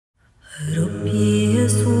ربي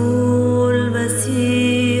يسوع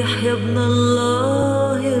المسيح يا ابن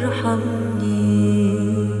الله ارحمني.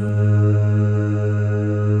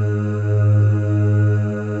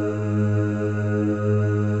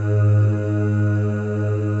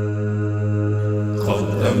 قد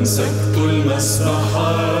أمسكت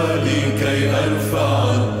المسبحة لكي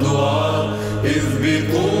أرفع الدعاء، إذ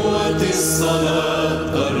بقوة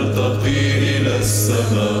الصلاة أرتقي إلى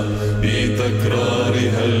السماء،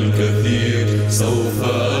 بتكرارها الكثير سوف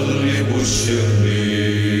أغلب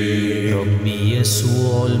الشرير. ربي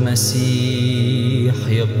يسوع المسيح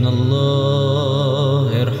يا ابن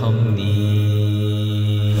الله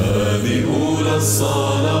ارحمني. هذه أولى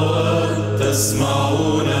الصلوات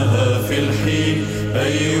تسمعونها في الحين،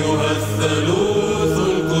 أيها الثالوث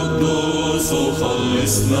القدوس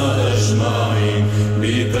خلصنا أجمعين،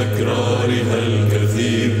 بتكرارها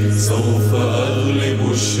الكثير سوف أغلب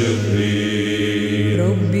الشرير.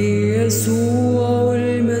 ربي يسوع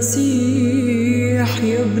المسيح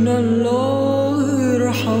يا ابن الله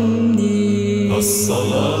ارحمني.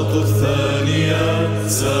 الصلاة الثانية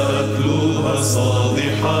سأتلوها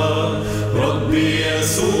صادحا، ربي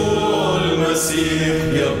يسوع المسيح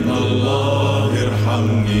يا ابن الله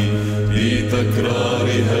ارحمني،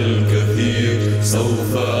 بتكرارها الكثير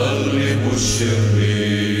سوف أغلب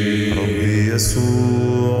الشرير. ربي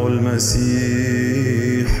يسوع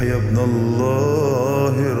المسيح يا ابن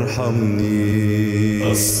الله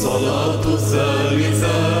ارحمني. الصلاة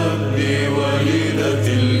الثالثة لوالدة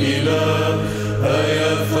الإله،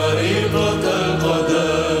 هيا فائقة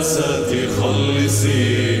القداسة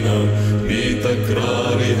خلصينا،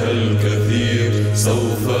 بتكرارها الكثير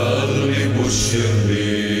سوف أغلب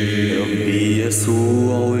الشرير. ربي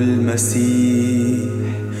يسوع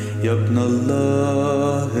المسيح يا ابن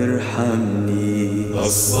الله ارحمني.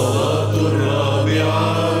 الصلاة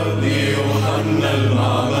الرابعة ليوحنا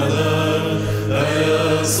المعمدان،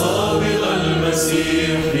 يا صابغ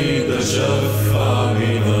المسيح تشفع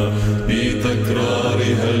بنا،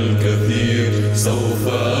 بتكرارها الكثير سوف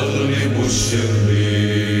أغلب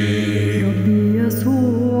الشرير. ربي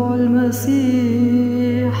يسوع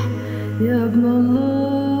المسيح يا ابن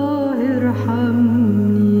الله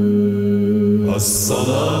ارحمني.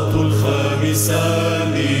 الصلاة الخامسة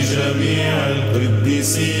لجميع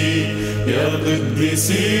القديسين، يا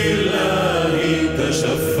قديسي الله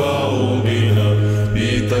تشفعوا بنا،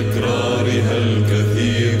 بتكرارها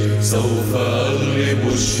الكثير سوف أغلب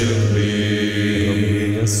الشرير.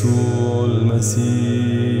 ربي يسوع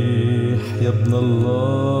المسيح يا ابن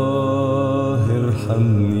الله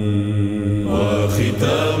ارحمني.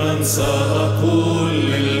 وختاما سأقول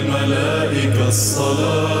للملائكة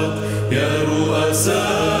الصلاة،